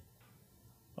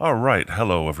All right.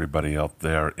 Hello, everybody out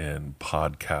there in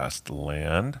podcast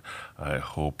land. I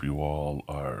hope you all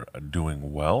are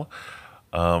doing well.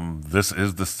 This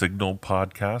is the Signal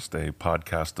Podcast, a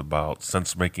podcast about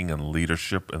sense making and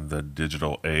leadership in the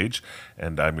digital age.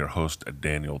 And I'm your host,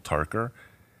 Daniel Tarker.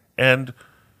 And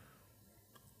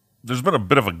there's been a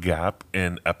bit of a gap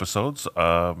in episodes,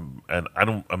 and I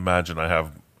don't imagine I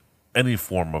have any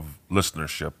form of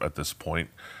listenership at this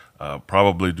point.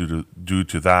 Probably due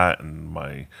to that and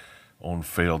my own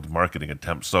failed marketing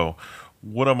attempt. So,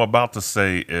 what I'm about to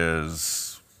say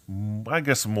is, I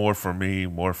guess, more for me,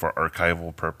 more for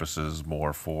archival purposes,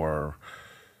 more for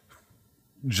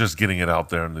just getting it out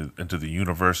there into the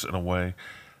universe in a way.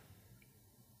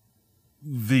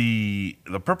 The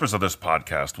purpose of this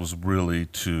podcast was really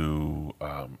to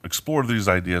explore these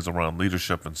ideas around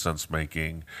leadership and sense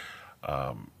making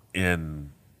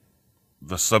in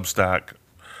the Substack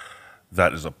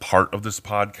that is a part of this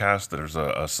podcast. There's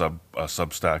a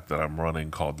Substack that I'm running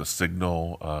called The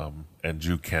Signal, and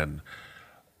you can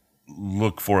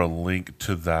look for a link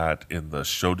to that in the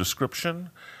show description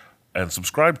and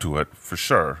subscribe to it for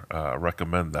sure.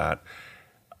 Recommend that.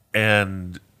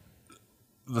 And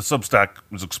the Substack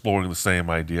was exploring the same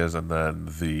ideas, and then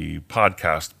the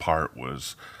podcast part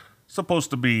was supposed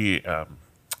to be an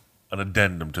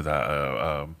addendum to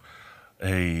that,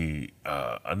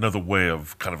 another way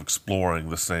of kind of exploring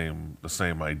the same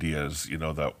ideas,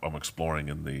 that I'm exploring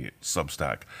in the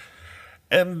Substack,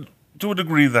 and to a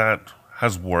degree that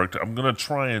has worked. I'm going to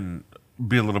try and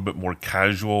be a little bit more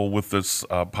casual with this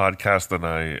podcast than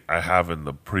I have in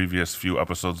the previous few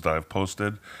episodes that I've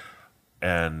posted,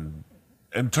 and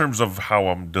in terms of how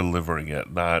I'm delivering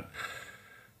it, not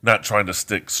trying to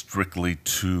stick strictly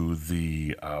to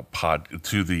the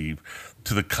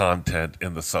to the content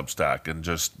in the Substack, and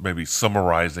just maybe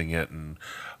summarizing it and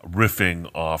riffing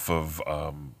off of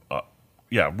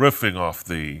riffing off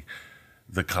the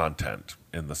content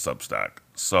in the Substack.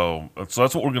 So that's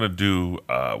what we're gonna do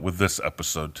with this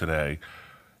episode today.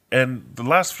 And the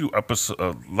last few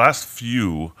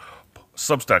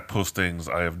Substack postings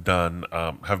I have done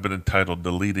have been entitled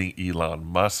 "Deleting Elon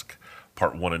Musk,"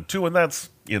 Part 1 and 2, and that's,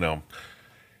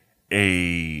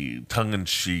 a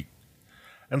tongue-in-cheek.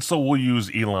 And so we'll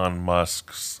use Elon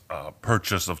Musk's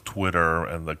purchase of Twitter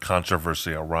and the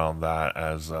controversy around that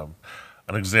as an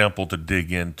example to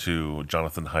dig into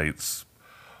Jonathan Haidt's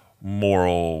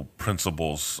moral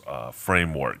principles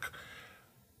framework.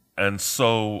 And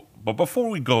so, but before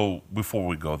we go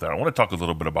there, I want to talk a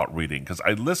little bit about reading, because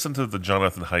I listened to the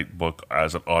Jonathan Haidt book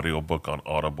as an audiobook on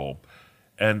Audible,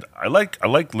 and I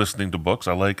like listening to books.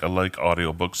 I like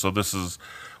audiobooks. So this is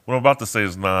what I'm about to say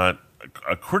is not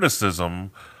a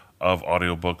criticism of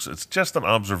audiobooks. It's just an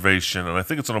observation, and I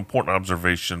think it's an important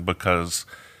observation because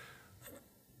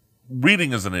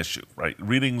reading is an issue, right?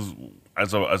 Reading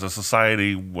as a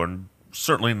society, we're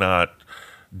certainly not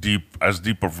deep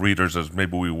of readers as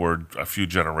maybe we were a few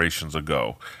generations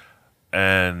ago.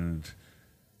 And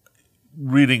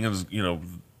reading is,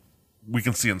 we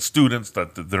can see in students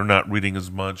that they're not reading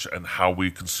as much, and how we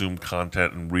consume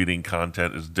content and reading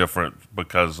content is different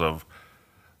because of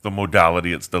the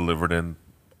modality it's delivered in.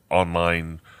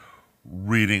 Online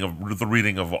reading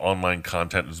of online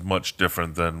content is much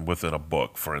different than within a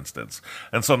book, for instance.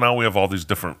 And so now we have all these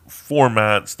different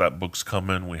formats that books come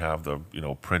in. We have the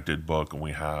printed book, and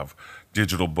we have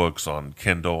digital books on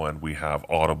Kindle, and we have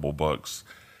Audible books.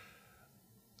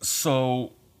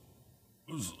 So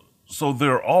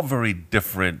they're all very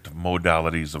different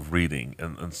modalities of reading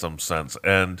in some sense.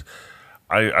 And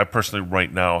I personally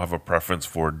right now have a preference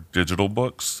for digital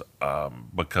books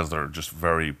because they're just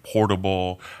very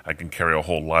portable. I can carry a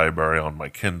whole library on my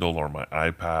Kindle or my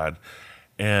iPad.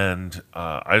 And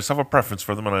I just have a preference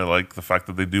for them, and I like the fact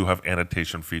that they do have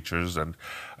annotation features. And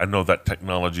I know that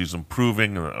technology is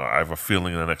improving, and I have a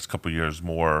feeling in the next couple of years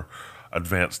more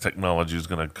advanced technology is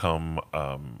going to come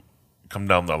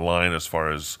down the line as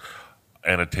far as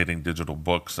annotating digital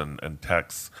books and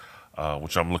texts,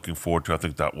 which I'm looking forward to. I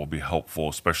think that will be helpful,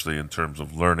 especially in terms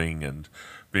of learning and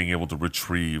being able to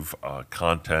retrieve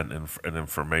content and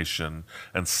information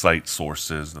and cite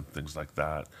sources and things like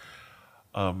that.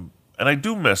 And I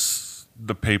do miss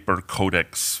the paper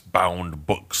codex-bound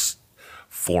books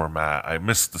format. I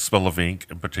miss the smell of ink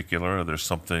in particular. There's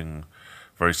something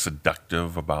very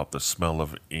seductive about the smell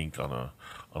of ink on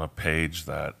a page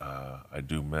that I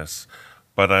do miss.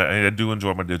 But I do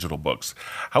enjoy my digital books.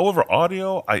 However,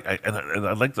 audio,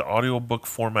 I like the audiobook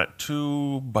format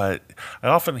too, but I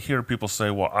often hear people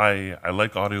say, well, I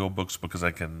like audiobooks because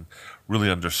I can really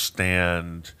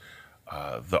understand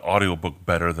the audiobook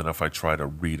better than if I try to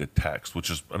read a text, which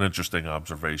is an interesting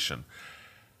observation.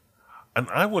 And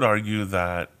I would argue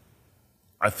that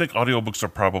I think audiobooks are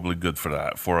probably good for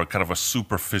that, for a kind of a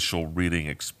superficial reading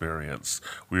experience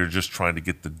where you're just trying to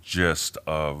get the gist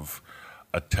of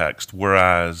a text,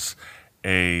 whereas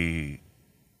a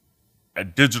a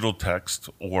digital text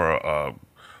or a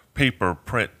paper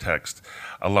print text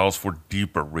allows for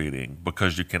deeper reading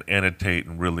because you can annotate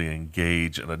and really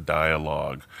engage in a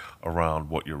dialogue around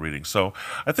what you're reading. So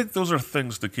I think those are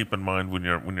things to keep in mind when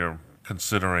you're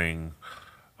considering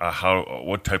how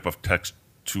what type of text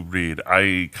to read.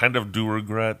 I kind of do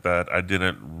regret that I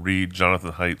didn't read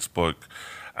Jonathan Haidt's book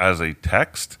as a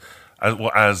text, as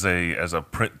well as a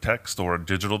print text or a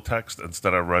digital text.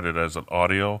 Instead, I read it as an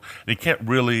audio. And you can't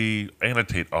really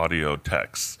annotate audio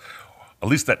texts. At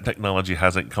least that technology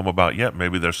hasn't come about yet.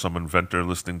 Maybe there's some inventor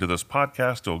listening to this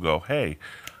podcast who'll go, "Hey,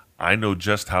 I know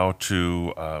just how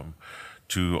to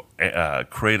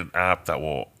create an app that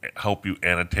will help you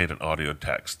annotate an audio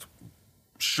text."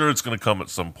 Sure, it's going to come at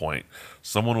some point.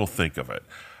 Someone will think of it,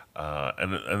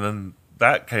 and then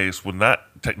that case, when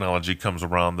that technology comes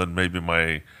around, then maybe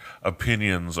my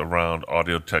opinions around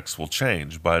audio text will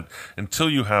change. But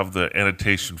until you have the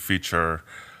annotation feature,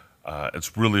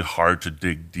 it's really hard to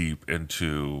dig deep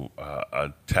into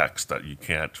a text that you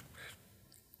can't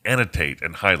annotate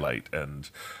and highlight.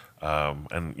 And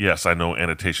yes, I know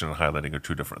annotation and highlighting are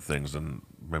two different things, and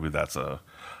maybe that's a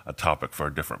topic for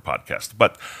a different podcast.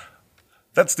 But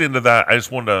that's the end of that. I just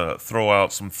wanted to throw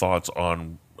out some thoughts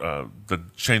on the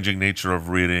changing nature of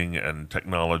reading and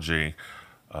technology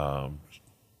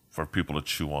for people to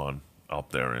chew on out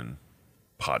there in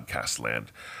podcast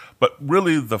land. But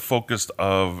really, the focus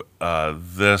of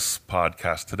this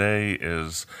podcast today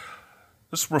is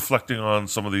just reflecting on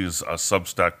some of these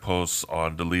Substack posts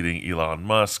on deleting Elon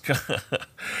Musk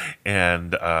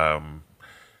and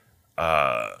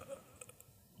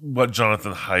what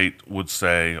Jonathan Haidt would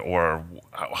say, or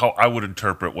how I would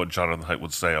interpret what Jonathan Haidt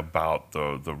would say about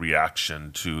the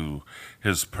reaction to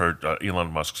his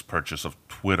Elon Musk's purchase of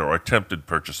Twitter, or attempted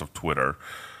purchase of Twitter,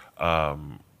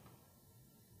 on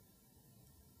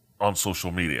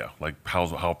social media, like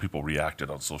how people reacted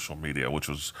on social media, which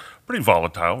was pretty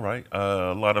volatile, right?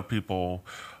 A lot of people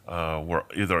were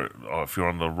either, if you're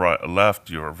on the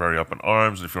left, you're very up in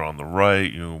arms. If you're on the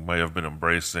right, you may have been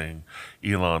embracing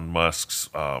Elon Musk's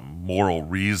moral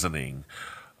reasoning,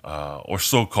 or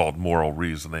so-called moral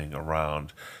reasoning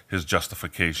around his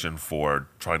justification for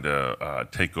trying to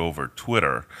take over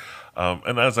Twitter.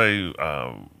 And as I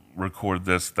record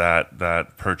this,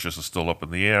 that purchase is still up in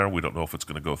the air. We don't know if it's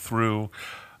going to go through.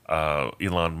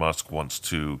 Elon Musk wants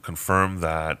to confirm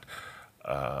that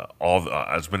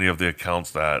as many of the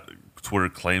accounts that Twitter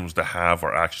claims to have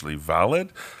are actually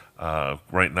valid.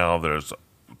 Right now,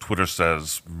 Twitter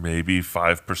says maybe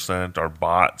 5% are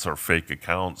bots or fake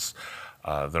accounts.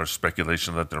 There's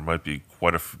speculation that there might be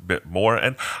quite a bit more.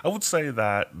 And I would say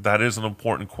that that is an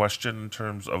important question in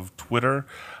terms of Twitter,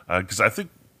 because I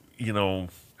think,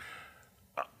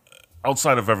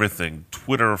 outside of everything,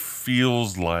 Twitter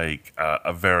feels like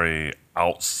a very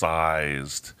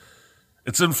outsized,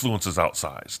 its influence is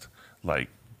outsized. Like,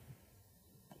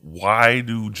 why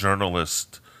do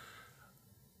journalists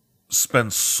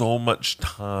spend so much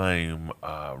time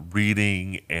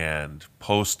reading and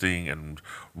posting and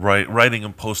writing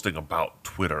and posting about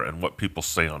Twitter and what people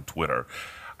say on Twitter?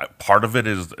 Part of it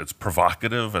is it's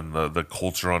provocative, and the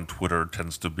culture on Twitter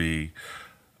tends to be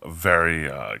very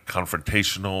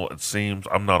confrontational, it seems.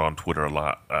 I'm not on Twitter a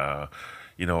lot.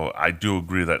 I do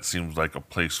agree that seems like a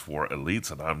place for elites,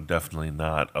 and I'm definitely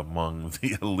not among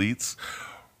the elites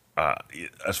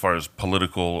as far as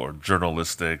political or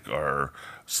journalistic or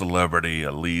celebrity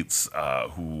elites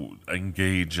who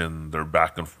engage in their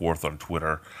back and forth on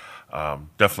Twitter.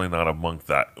 Definitely not amongst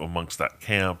that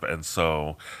camp, and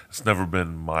so it's never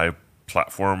been my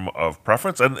platform of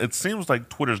preference, and it seems like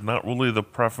Twitter's not really the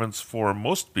preference for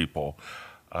most people.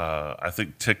 I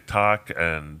think TikTok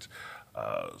and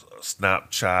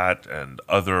Snapchat and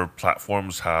other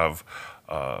platforms have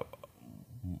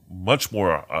much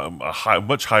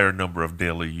higher number of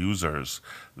daily users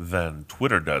than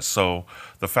Twitter does. So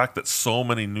the fact that so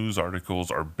many news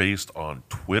articles are based on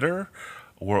Twitter,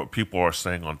 or what people are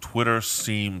saying on Twitter,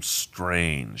 seems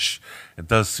strange. It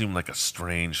does seem like a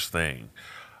strange thing.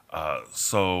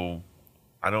 So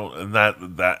I don't, and that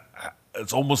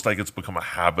it's almost like it's become a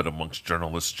habit amongst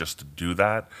journalists just to do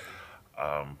that.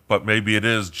 But maybe it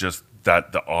is just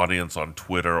that the audience on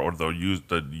Twitter, or the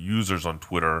users on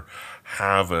Twitter,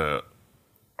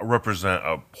 represent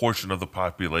a portion of the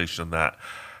population that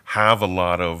have a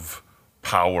lot of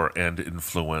power and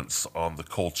influence on the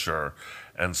culture,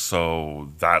 and so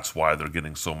that's why they're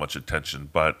getting so much attention.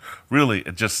 But really,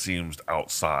 it just seems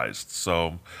outsized.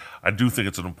 So I do think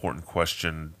it's an important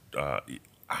question.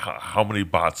 How many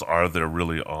bots are there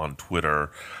really on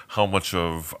Twitter? How much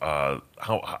of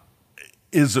how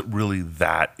is it really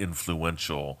that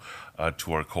influential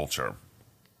to our culture?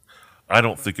 I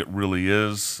don't think it really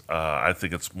is. I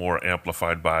think it's more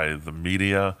amplified by the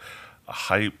media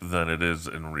hype than it is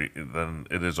than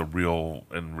it is a real,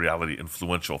 in reality,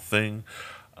 influential thing.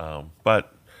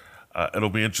 But it'll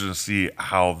be interesting to see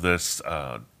how this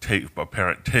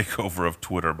apparent takeover of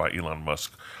Twitter by Elon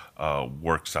Musk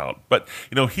works out. But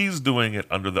he's doing it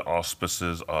under the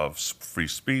auspices of free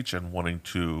speech and wanting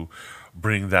to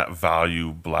bring that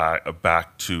value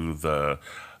back to the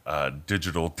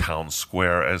digital town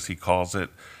square, as he calls it.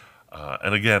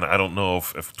 And again, I don't know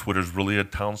if Twitter's really a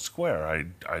town square.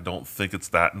 I don't think it's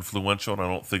that influential, and I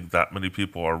don't think that many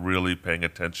people are really paying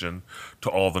attention to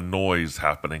all the noise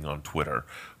happening on Twitter.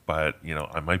 But,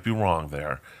 I might be wrong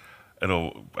there.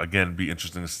 It'll, again, be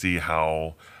interesting to see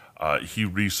how he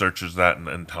researches that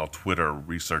and how Twitter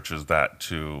researches that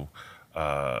to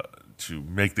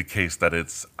make the case that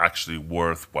it's actually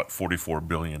worth, $44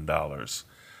 billion,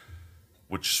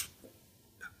 which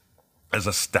is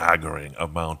a staggering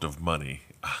amount of money.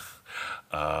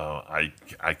 I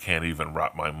can't even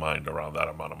wrap my mind around that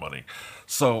amount of money.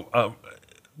 So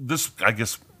I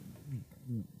guess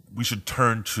we should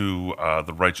turn to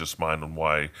The Righteous Mind and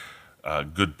Why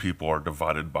Good People Are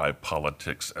Divided by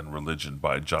Politics and Religion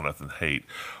by Jonathan Haidt,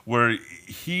 where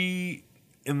he,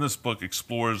 in this book,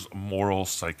 explores moral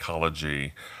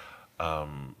psychology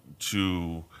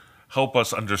to help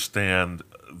us understand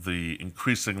the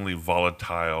increasingly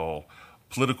volatile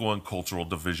political and cultural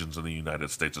divisions in the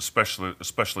United States,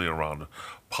 especially around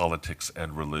politics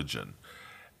and religion.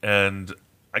 And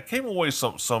I came away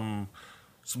some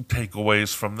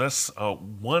takeaways from this.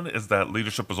 One is that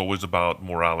leadership is always about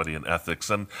morality and ethics,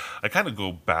 and I kind of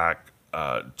go back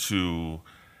to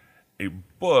a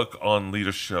book on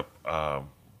leadership.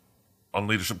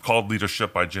 Called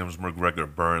Leadership by James MacGregor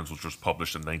Burns, which was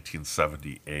published in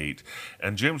 1978.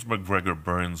 And James MacGregor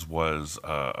Burns was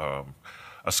a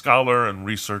scholar and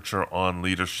researcher on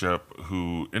leadership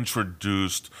who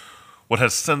introduced what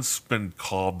has since been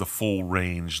called the full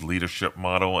range leadership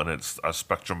model, and it's a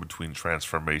spectrum between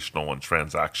transformational and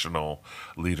transactional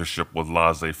leadership with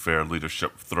laissez-faire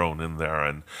leadership thrown in there.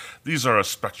 And these are a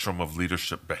spectrum of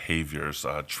leadership behaviors,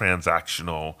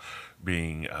 transactional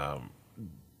being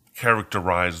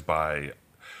characterized by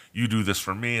you do this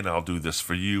for me and I'll do this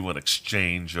for you, an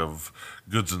exchange of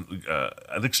goods, and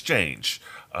an exchange,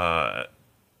 and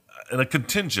a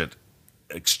contingent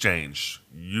exchange.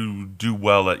 You do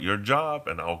well at your job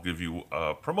and I'll give you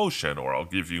a promotion or I'll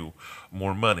give you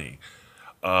more money.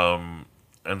 And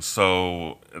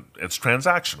so it's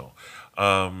transactional.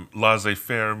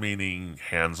 Laissez-faire meaning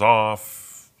hands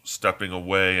off, stepping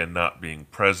away and not being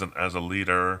present as a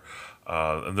leader.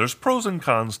 And there's pros and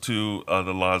cons to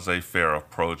the laissez-faire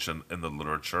approach in the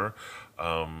literature.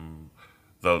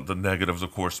 The negatives,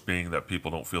 of course, being that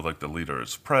people don't feel like the leader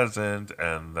is present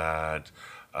and that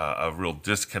a real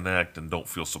disconnect and don't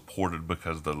feel supported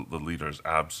because the leader is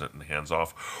absent and hands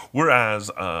off.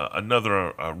 Whereas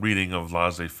another reading of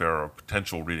laissez-faire, or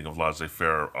potential reading of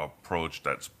laissez-faire approach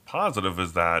that's positive,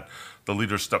 is that the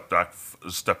leader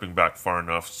stepping back far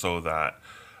enough so that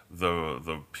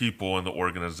the people in the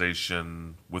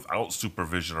organization without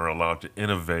supervision are allowed to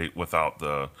innovate without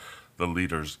the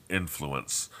leader's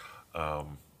influence.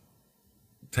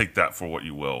 Take that for what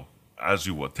you will, as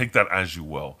you will. Take that as you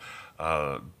will.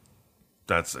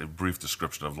 That's a brief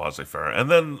description of laissez-faire. And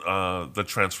then the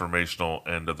transformational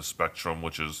end of the spectrum,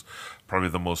 which is probably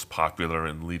the most popular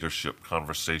in leadership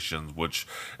conversations, which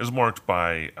is marked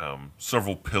by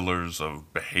several pillars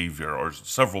of behavior, or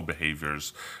several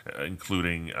behaviors,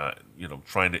 including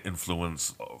trying to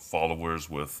influence followers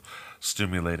with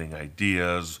stimulating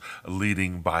ideas,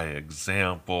 leading by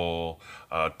example,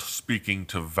 speaking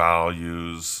to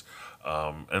values,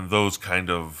 and those kind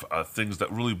of things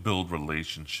that really build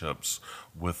relationships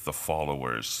with the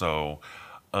followers. So,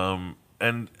 and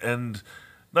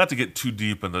not to get too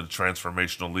deep into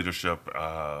transformational leadership,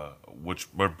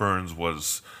 where Burns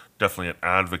was definitely an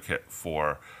advocate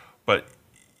for, but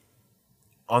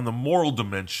on the moral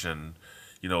dimension,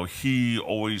 he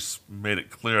always made it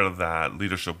clear that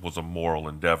leadership was a moral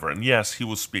endeavor. And yes, he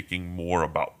was speaking more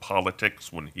about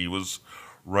politics when he was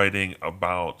writing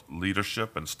about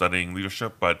leadership and studying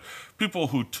leadership, but people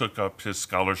who took up his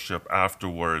scholarship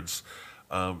afterwards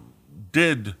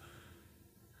did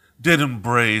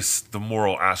embrace the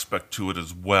moral aspect to it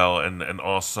as well, and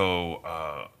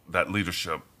also that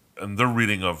leadership and their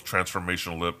reading of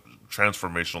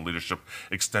transformational leadership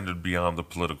extended beyond the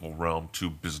political realm to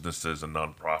businesses and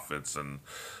nonprofits and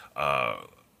uh,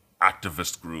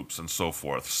 activist groups and so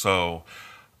forth. So,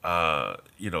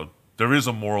 there is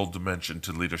a moral dimension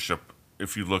to leadership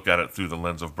if you look at it through the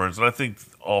lens of Burns. And I think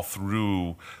all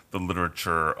through the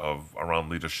literature of around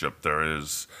leadership, there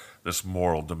is this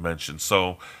moral dimension.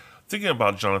 So, thinking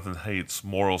about Jonathan Haidt's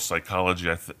moral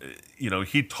psychology,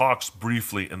 he talks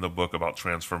briefly in the book about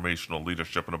transformational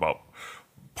leadership and about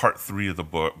part three of the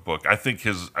book. I think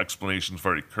his explanation is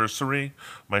very cursory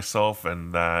myself,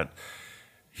 and that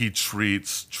he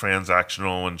treats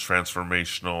transactional and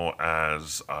transformational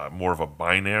as more of a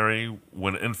binary,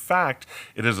 when in fact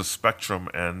it is a spectrum,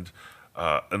 and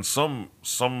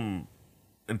some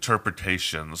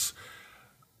interpretations,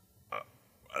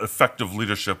 effective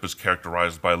leadership is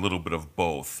characterized by a little bit of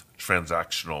both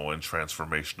transactional and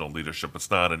transformational leadership. It's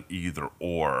not an either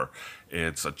or.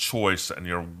 It's a choice, and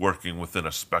you're working within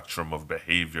a spectrum of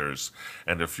behaviors.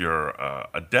 And if you're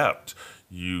adept,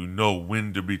 you know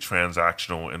when to be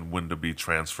transactional and when to be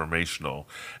transformational.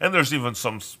 And there's even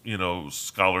some,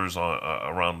 scholars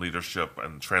around leadership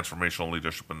and transformational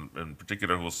leadership in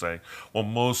particular who will say, well,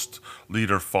 most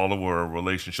leader-follower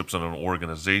relationships in an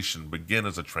organization begin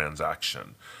as a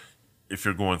transaction. If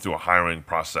you're going through a hiring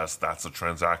process, that's a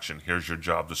transaction. Here's your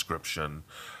job description.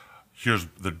 Here's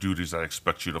the duties I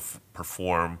expect you to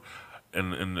perform.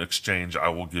 In exchange, I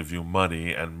will give you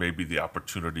money and maybe the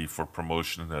opportunity for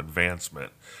promotion and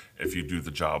advancement if you do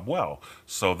the job well.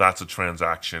 So that's a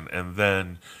transaction. And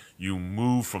then you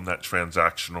move from that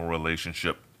transactional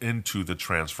relationship into the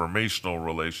transformational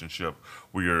relationship,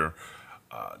 where you're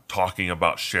talking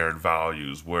about shared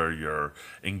values, where you're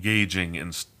engaging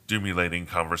in stimulating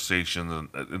conversations and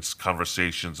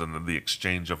then the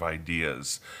exchange of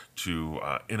ideas to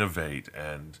innovate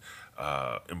and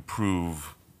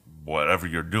improve whatever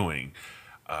you're doing,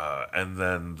 and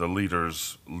then the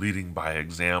leaders leading by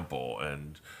example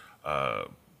and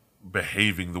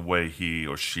behaving the way he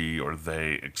or she or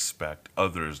they expect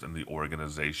others in the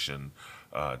organization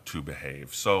to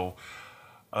behave. So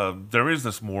there is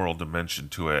this moral dimension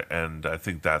to it, and I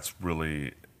think that's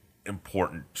really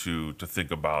important to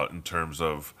think about in terms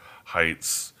of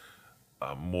Haidt's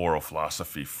moral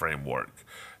philosophy framework,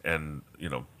 and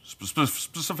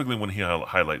specifically when he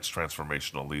highlights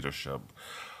transformational leadership.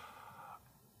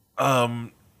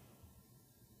 But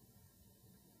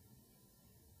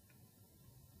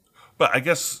I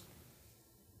guess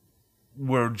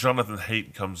where Jonathan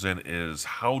Haidt comes in is,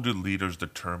 how do leaders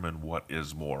determine what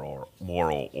is moral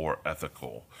or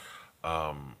ethical?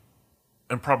 And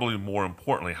probably more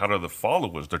importantly, how do the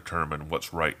followers determine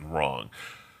what's right and wrong?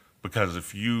 Because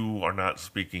if you are not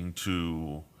speaking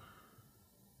to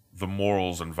the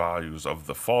morals and values of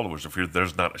the followers, if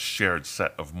there's not a shared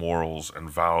set of morals and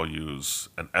values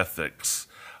and ethics,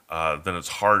 then it's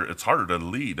harder to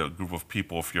lead a group of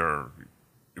people if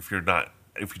you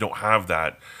don't have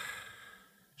that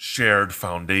shared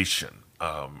foundation.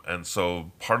 And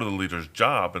so part of the leader's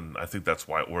job, and I think that's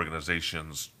why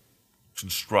organizations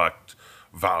construct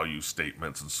value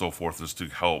statements and so forth, is to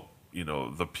help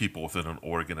the people within an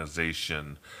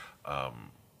organization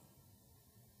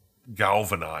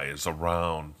galvanize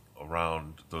around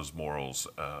those morals.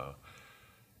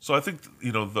 So I think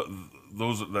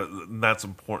that's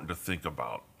important to think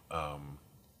about.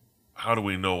 How do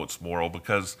we know it's moral?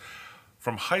 Because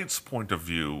from Haidt's point of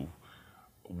view,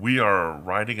 we are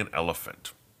riding an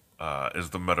elephant. Is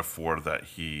the metaphor that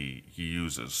he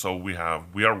uses. So we are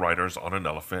riders on an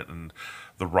elephant, and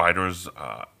the riders,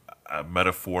 a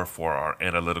metaphor for our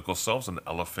analytical selves. An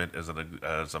elephant is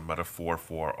as a metaphor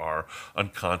for our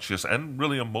unconscious and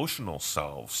really emotional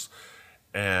selves.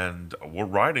 And we're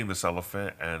riding this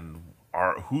elephant, and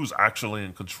who's actually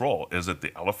in control? Is it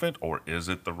the elephant or is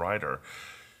it the rider?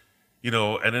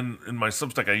 And in my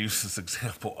Substack, I use this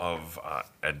example of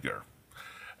Edgar.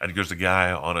 Edgar's a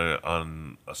guy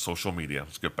on a social media.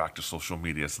 Let's get back to social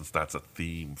media, since that's a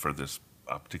theme for this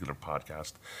particular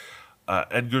podcast.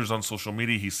 Edgar's on social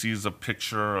media. He sees a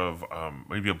picture of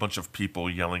maybe a bunch of people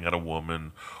yelling at a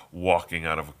woman walking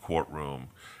out of a courtroom.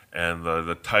 And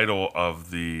the title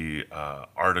of the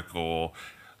article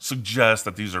suggests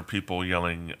that these are people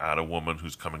yelling at a woman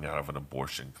who's coming out of an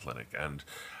abortion clinic. And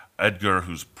Edgar,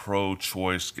 who's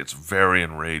pro-choice, gets very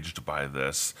enraged by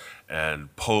this and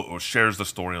shares the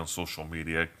story on social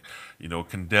media,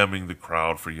 condemning the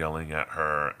crowd for yelling at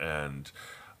her, and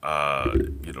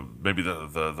maybe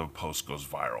the post goes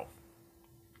viral.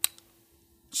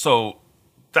 So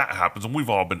that happens, and we've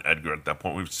all been Edgar at that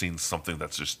point. We've seen something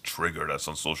that's just triggered us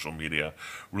on social media,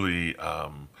 really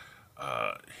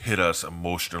hit us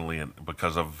emotionally, and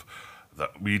because of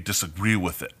that we disagree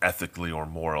with it ethically or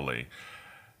morally.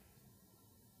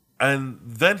 And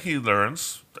then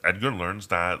Edgar learns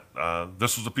that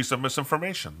this was a piece of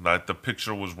misinformation, that the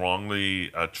picture was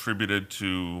wrongly attributed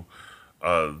to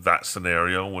that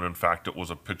scenario, when in fact it was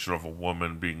a picture of a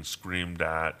woman being screamed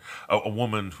at, a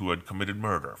woman who had committed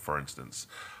murder, for instance,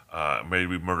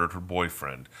 maybe murdered her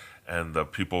boyfriend, and the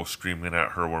people screaming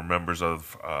at her were members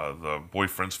of the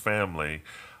boyfriend's family,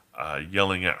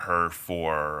 yelling at her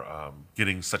for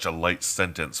getting such a light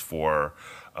sentence for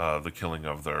the killing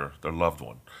of their loved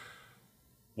one.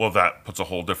 Well, that puts a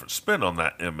whole different spin on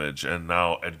that image, and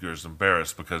now Edgar's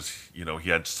embarrassed because he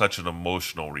had such an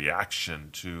emotional reaction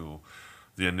to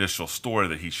the initial story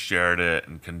that he shared it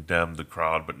and condemned the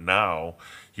crowd. But now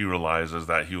he realizes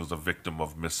that he was a victim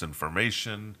of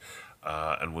misinformation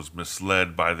and was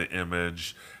misled by the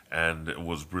image, and it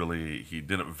was really, he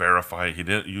didn't verify, he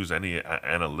didn't use any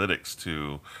analytics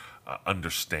to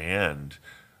understand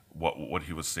what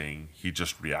he was seeing. He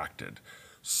just reacted.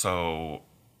 So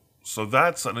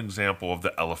that's an example of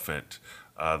the elephant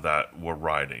that we're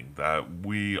riding, that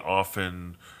we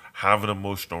often have an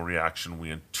emotional reaction, we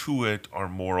intuit our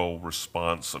moral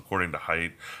response according to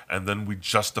Haidt, and then we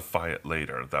justify it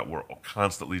later, that we're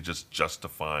constantly just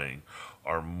justifying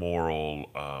our moral,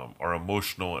 our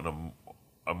emotional and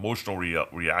emotional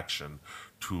reaction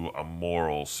to a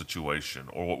moral situation,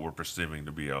 or what we're perceiving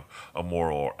to be a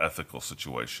moral or ethical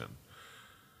situation.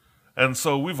 And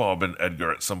so we've all been Edgar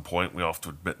at some point. We all have to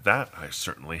admit that. I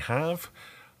certainly have.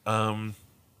 And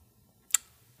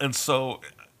so,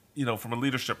 from a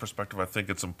leadership perspective, I think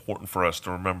it's important for us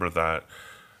to remember that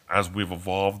as we've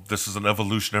evolved, this is an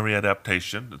evolutionary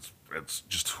adaptation. It's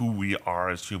just who we are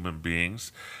as human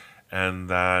beings. And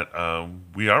that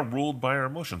we are ruled by our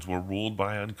emotions. We're ruled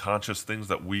by unconscious things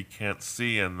that we can't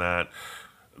see, and that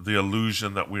the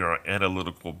illusion that we are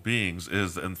analytical beings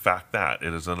is, in fact, that.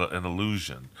 It is an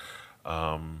illusion.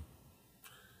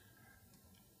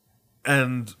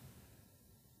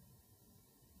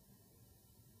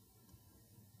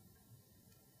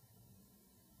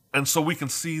 And so we can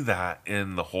see that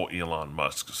in the whole Elon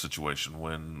Musk situation,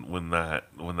 when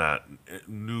that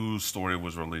news story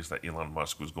was released that Elon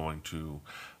Musk was going to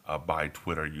buy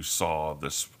Twitter. You saw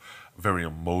this very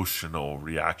emotional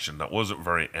reaction that wasn't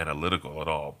very analytical at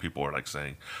all. People were like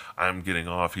saying, "I'm getting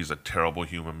off. He's a terrible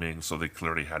human being." So they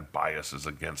clearly had biases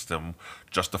against him,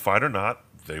 justified or not.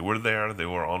 They were there. They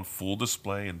were on full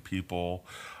display, and people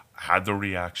had their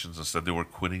reactions and said they were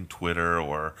quitting Twitter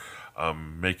or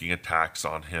making attacks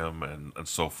on him and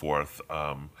so forth.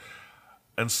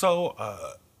 And so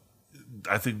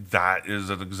I think that is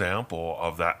an example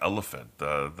of that elephant.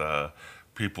 The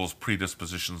people's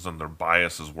predispositions and their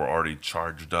biases were already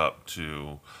charged up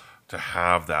to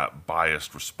have that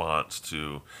biased response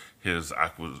to his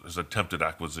attempted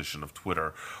acquisition of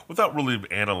Twitter without really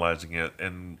analyzing it.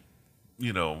 And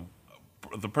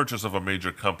the purchase of a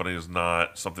major company is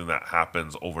not something that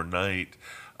happens overnight.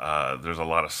 There's a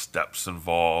lot of steps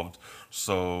involved.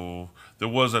 So there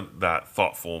wasn't that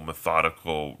thoughtful,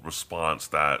 methodical response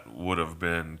that would have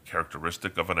been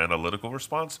characteristic of an analytical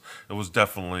response. It was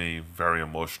definitely very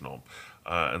emotional.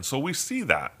 And so we see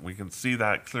that. We can see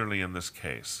that clearly in this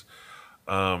case.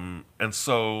 And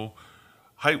so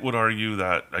Haidt would argue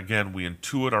that, again, we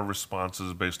intuit our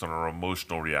responses based on our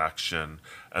emotional reaction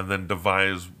and then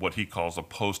devise what he calls a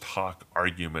post hoc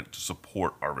argument to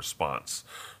support our response.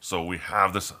 So we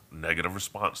have this negative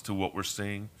response to what we're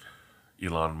seeing,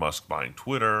 Elon Musk buying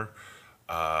Twitter.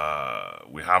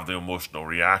 We have the emotional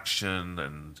reaction,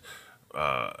 and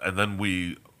then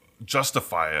we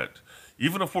justify it,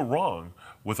 even if we're wrong,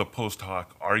 with a post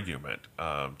hoc argument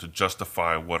to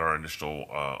justify what our initial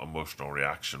emotional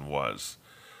reaction was.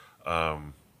 So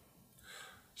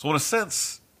in a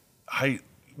sense, Haidt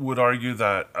would argues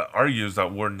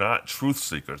that we're not truth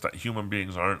seekers, that human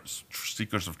beings aren't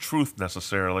seekers of truth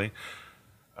necessarily.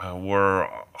 We're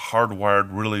hardwired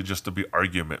really just to be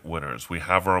argument winners. We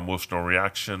have our emotional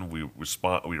reaction, we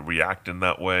react in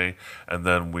that way, and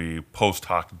then we post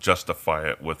hoc justify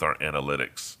it with our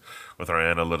analytics, with our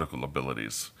analytical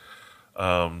abilities.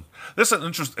 This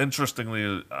is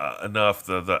interestingly enough,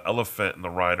 the elephant and the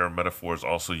rider metaphor is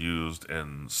also used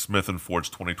in Smith and Ford's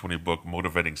 2020 book,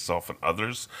 Motivating Self and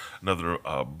Others, another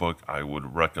book I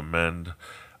would recommend.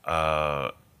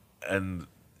 And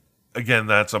again,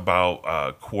 that's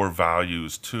about core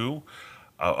values too,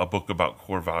 a book about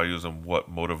core values and what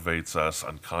motivates us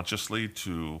unconsciously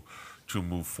to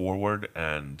move forward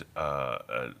and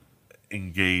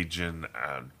engage in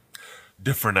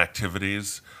different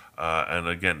activities. And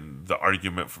again, the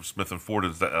argument from Smith and Ford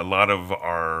is that a lot of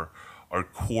our our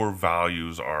core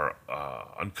values are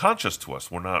unconscious to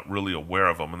us. We're not really aware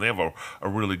of them, and they have a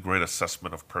really great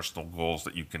assessment of personal goals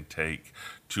that you can take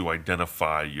to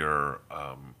identify your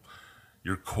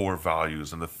core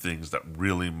values and the things that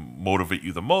really motivate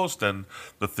you the most and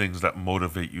the things that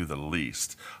motivate you the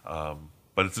least.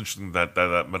 But it's interesting that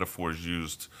metaphor is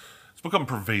used. It's become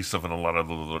pervasive in a lot of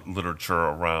the literature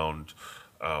around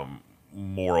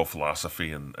moral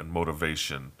philosophy and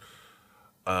motivation.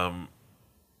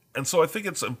 And so I think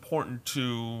it's important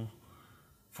to,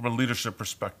 from a leadership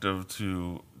perspective,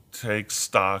 to take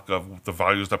stock of the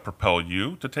values that propel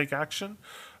you to take action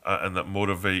and that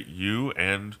motivate you,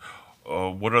 and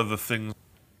what are the things.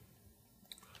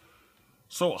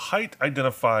 So Haidt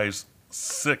identifies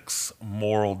 6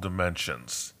 moral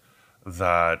dimensions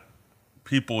that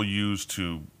people use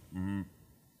to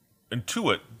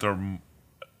intuit their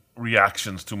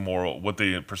reactions to what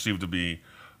they perceive to be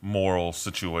moral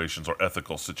situations or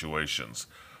ethical situations.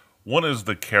 One is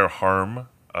the care-harm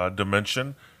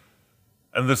dimension,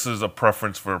 and this is a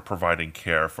preference for providing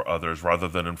care for others rather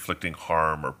than inflicting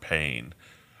harm or pain.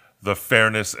 The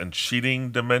fairness and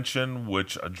cheating dimension,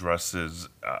 which addresses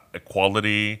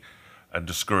equality and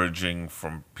discouraging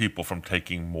from people from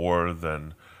taking more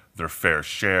than their fair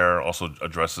share, also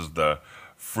addresses the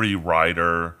free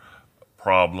rider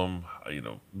problem.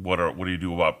 What do you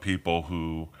do about people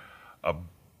who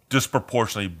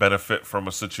disproportionately benefit from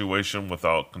a situation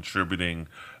without contributing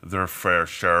their fair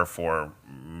share for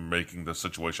making the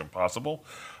situation possible?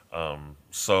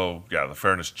 The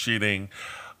fairness, cheating.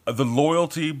 The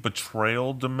loyalty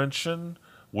betrayal dimension,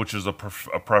 which is a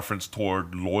preference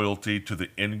toward loyalty to the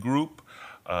in-group,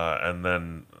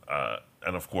 and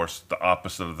of course the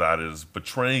opposite of that is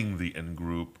betraying the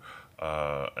in-group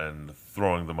and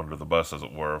throwing them under the bus, as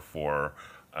it were,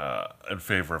 in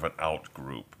favor of an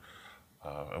out-group.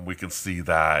 And we can see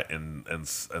that in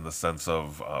the sense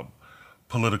of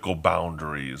political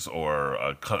boundaries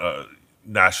or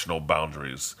national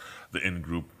boundaries. The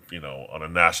in-group, on a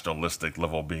nationalistic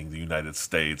level being the United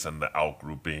States, and the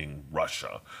out-group being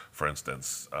Russia, for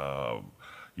instance.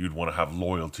 You'd want to have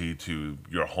loyalty to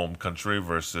your home country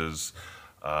versus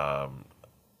an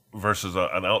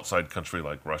outside country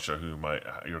like Russia, who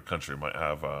your country might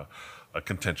have a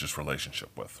contentious relationship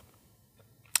with.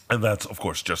 And that's, of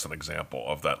course, just an example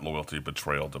of that loyalty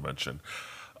betrayal dimension.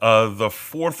 The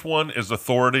fourth one is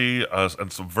authority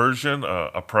and subversion,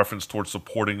 a preference towards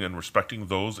supporting and respecting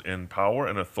those in power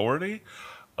and authority.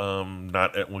 Again,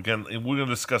 we're going to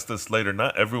discuss this later.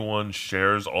 Not everyone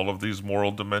shares all of these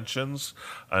moral dimensions,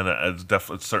 and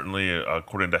it's certainly,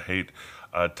 according to Haidt,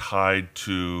 tied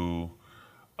to.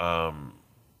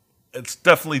 It's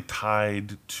definitely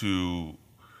tied to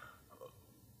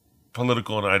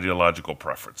political and ideological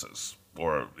preferences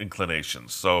or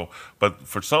inclinations. But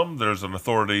for some, there's an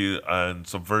authority and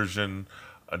subversion,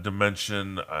 a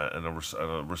dimension, and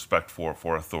a respect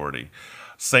for authority.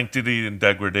 Sanctity and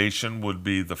degradation would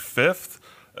be the fifth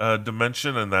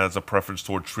dimension, and that is a preference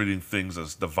toward treating things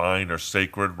as divine or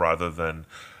sacred rather than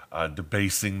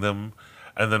debasing them.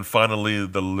 And then finally,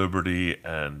 the liberty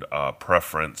and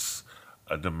preference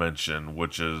dimension,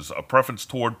 which is a preference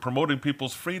toward promoting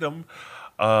people's freedom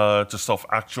to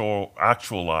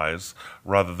self-actualize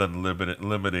rather than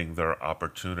limiting their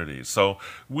opportunities. So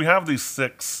we have these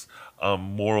 6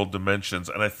 moral dimensions,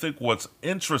 and I think what's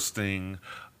interesting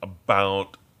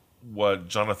about what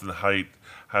Jonathan Haidt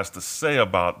has to say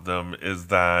about them is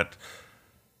that,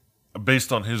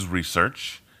 based on his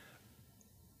research,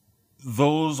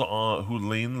 those who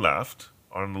lean left,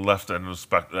 on the left end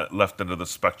of the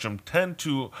spectrum, tend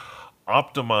to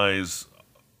optimize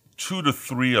 2 to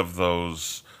 3 of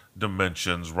those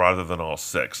dimensions rather than all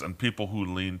 6. And people who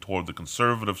lean toward the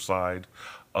conservative side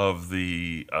of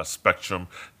the spectrum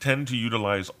tend to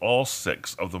utilize all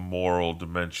 6 of the moral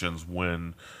dimensions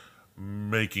when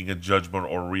making a judgment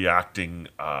or reacting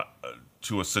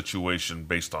to a situation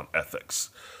based on ethics.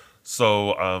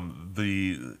 So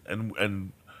the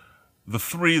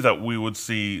 3 that we would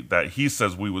see, that he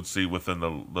says we would see within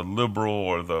the liberal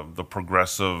or the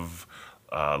progressive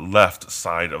left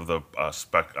side of the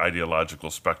ideological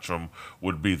spectrum,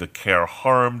 would be the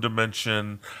care-harm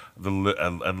dimension,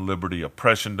 and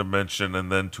liberty-oppression dimension,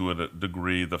 and then to a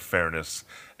degree the fairness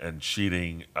and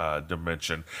cheating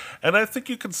dimension. And I think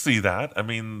you can see that. I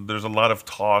mean, there's a lot of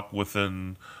talk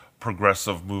within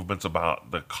progressive movements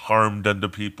about the harm done to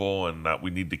people and that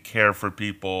we need to care for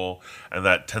people, and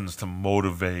that tends to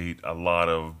motivate a lot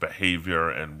of behavior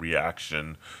and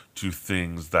reaction to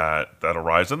things that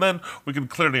arise. And then we can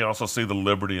clearly also see the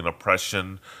liberty and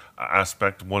oppression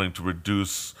aspect, wanting to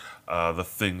reduce the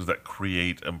things that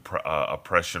create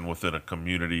oppression within a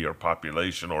community or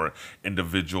population or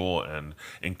individual, and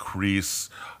increase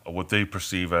what they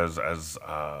perceive as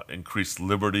increased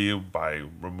liberty by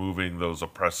removing those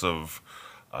oppressive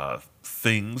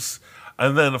things.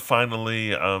 And then finally,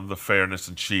 the fairness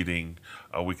and cheating,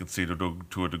 we can see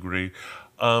to a degree,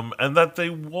 and that they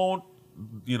won't,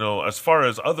 as far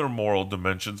as other moral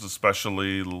dimensions,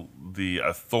 especially the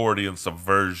authority and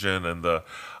subversion and the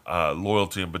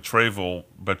loyalty and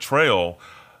betrayal,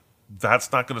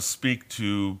 that's not going to speak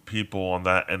to people on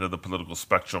that end of the political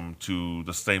spectrum to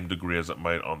the same degree as it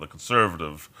might on the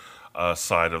conservative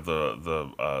side of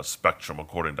the spectrum,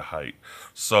 according to Haidt.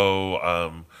 So,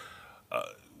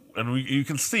 and you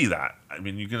can see that. I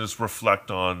mean, you can just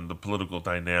reflect on the political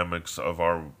dynamics of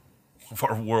our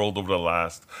world over the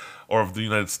last, or of the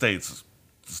United States.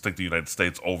 Let's take the United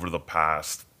States over the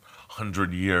past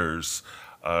 100 years.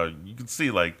 You can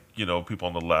see, like, people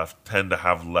on the left tend to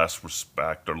have less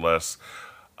respect or less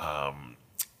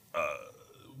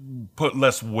put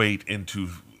less weight into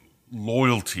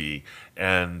loyalty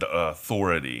and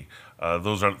authority.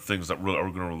 Those aren't things that really are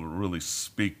going to really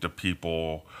speak to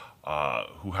people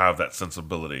who have that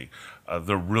sensibility.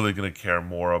 They're really going to care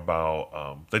more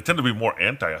about. They tend to be more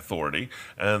anti-authority,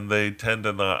 and they tend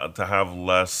to have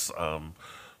less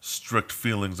strict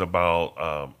feelings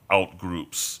about out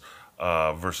groups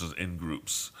versus in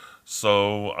groups.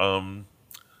 So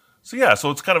yeah,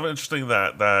 so it's kind of interesting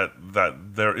that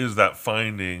there is that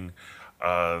finding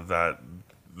that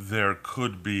there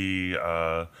could be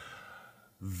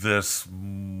this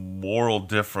moral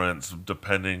difference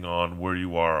depending on where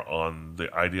you are on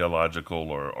the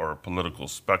ideological or political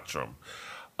spectrum.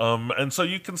 And so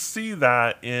you can see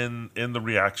that in the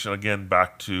reaction, again,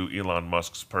 back to Elon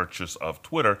Musk's purchase of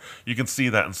Twitter. You can see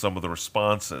that in some of the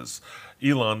responses.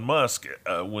 Elon Musk,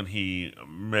 when he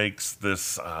makes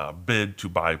this bid to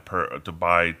buy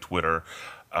Twitter,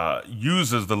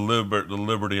 uses the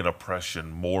liberty and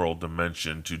oppression moral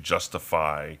dimension to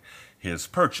justify his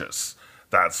purchase.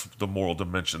 That's the moral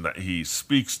dimension that he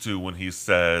speaks to when he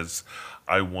says,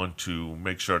 I want to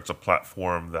make sure it's a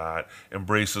platform that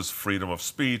embraces freedom of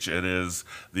speech. It is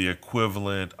the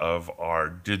equivalent of our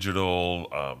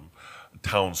digital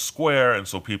town square, and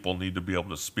so people need to be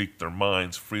able to speak their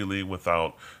minds freely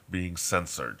without being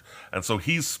censored. And so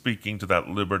he's speaking to that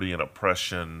liberty and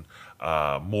oppression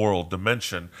moral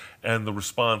dimension. And the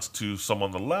response to some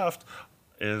on the left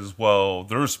is, well,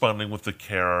 they're responding with the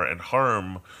care and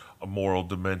harm a moral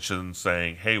dimension,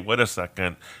 saying, hey, wait a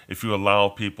second, if you allow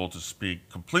people to speak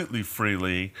completely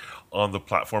freely on the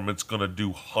platform, it's going to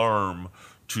do harm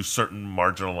to certain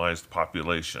marginalized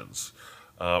populations.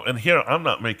 And here, I'm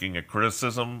not making a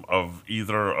criticism of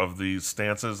either of these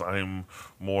stances. I'm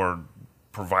more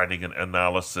providing an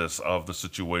analysis of the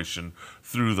situation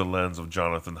through the lens of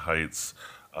Jonathan Haidt's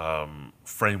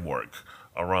framework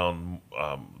around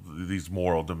these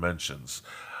moral dimensions.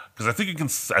 Because I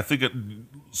think it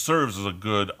serves as a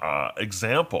good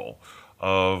example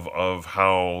of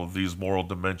how these moral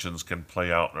dimensions can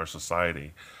play out in our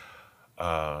society.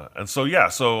 And so, yeah,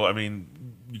 so I mean,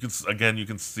 you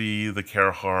can see the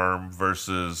care harm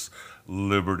versus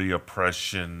liberty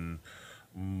oppression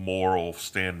moral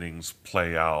standings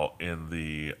play out in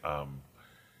the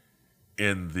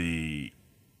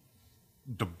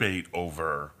debate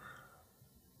over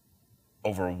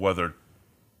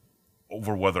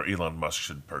whether Elon Musk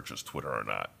should purchase Twitter or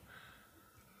not.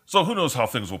 So who knows how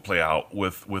things will play out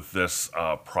with this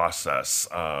process.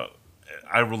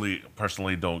 I really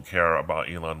personally don't care about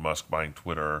Elon Musk buying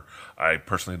Twitter. I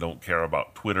personally don't care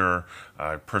about Twitter.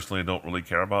 I personally don't really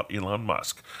care about Elon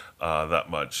Musk that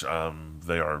much.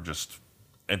 They are just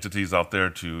entities out there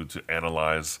to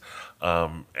analyze.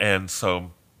 And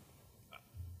so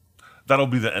that'll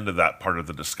be the end of that part of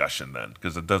the discussion then,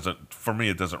 because for me,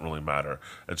 it doesn't really matter.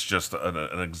 It's just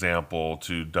an example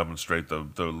to demonstrate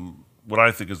the what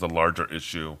I think is the larger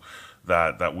issue,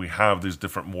 that we have these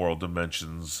different moral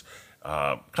dimensions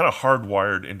kind of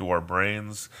hardwired into our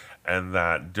brains, and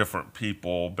that different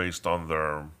people, based on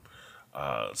their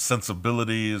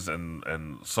sensibilities,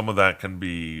 and some of that can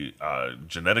be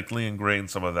genetically ingrained,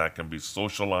 some of that can be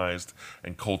socialized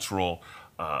and cultural,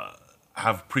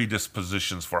 have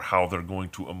predispositions for how they're going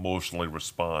to emotionally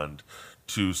respond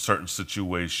to certain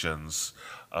situations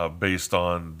based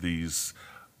on these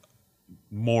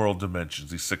moral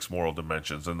dimensions, these 6 moral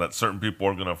dimensions, and that certain people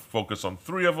are going to focus on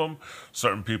 3 of them.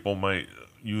 Certain people might,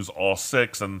 use all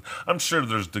six, and I'm sure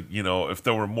there's if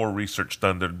there were more research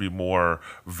done, there'd be more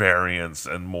variance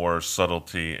and more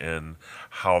subtlety in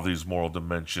how these moral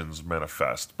dimensions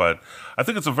manifest. But I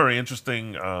think it's a very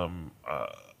interesting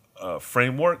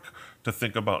framework to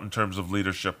think about in terms of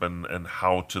leadership and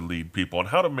how to lead people and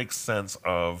how to make sense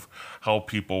of how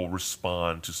people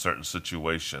respond to certain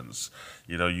situations.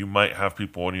 You might have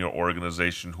people in your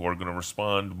organization who are going to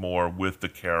respond more with the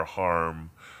care harm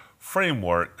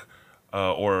framework,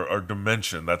 or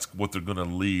dimension. That's what they're going to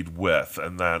lead with,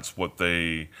 and that's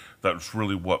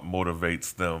really what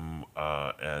motivates them,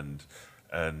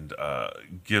 and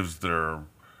gives their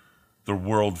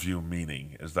worldview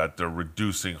meaning, is that they're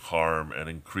reducing harm and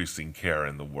increasing care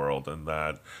in the world, and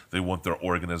that they want their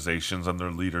organizations and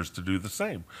their leaders to do the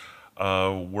same.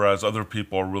 Whereas other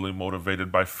people are really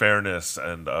motivated by fairness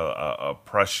and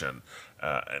oppression,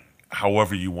 and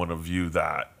however you want to view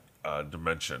that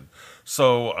dimension.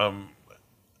 So,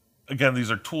 again, these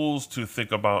are tools to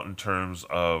think about in terms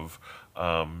of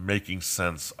making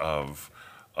sense of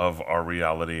our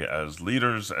reality as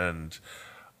leaders, and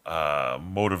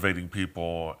motivating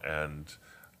people, and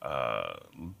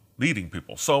leading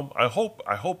people. So I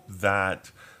hope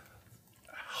that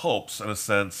helps in a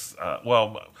sense.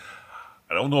 Well,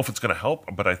 I don't know if it's going to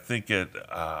help, but I think it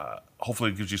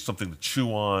hopefully gives you something to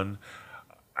chew on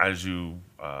as you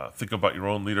think about your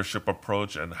own leadership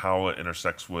approach and how it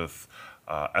intersects with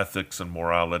ethics and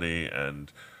morality,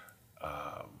 and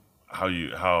how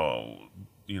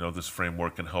this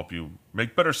framework can help you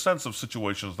make better sense of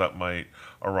situations that might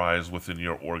arise within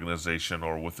your organization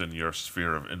or within your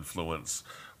sphere of influence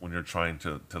when you're trying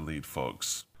to lead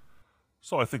folks.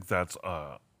 So I think that's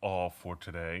all for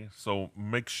today. So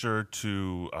make sure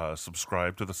to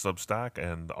subscribe to the Substack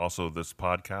and also this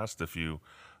podcast if you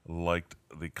liked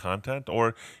the content,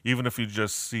 or even if you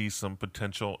just see some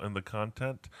potential in the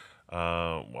content.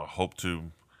 I hope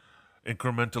to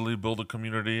incrementally build a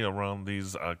community around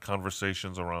these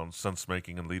conversations around sense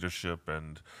making and leadership,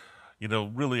 and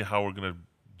really how we're going to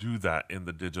do that in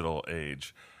the digital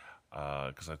age,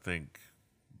 because I think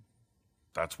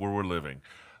that's where we're living.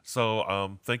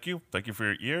 So thank you for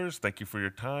your ears, thank you for your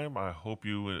time. I hope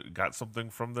you got something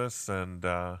from this, and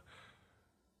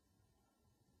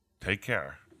take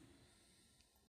care.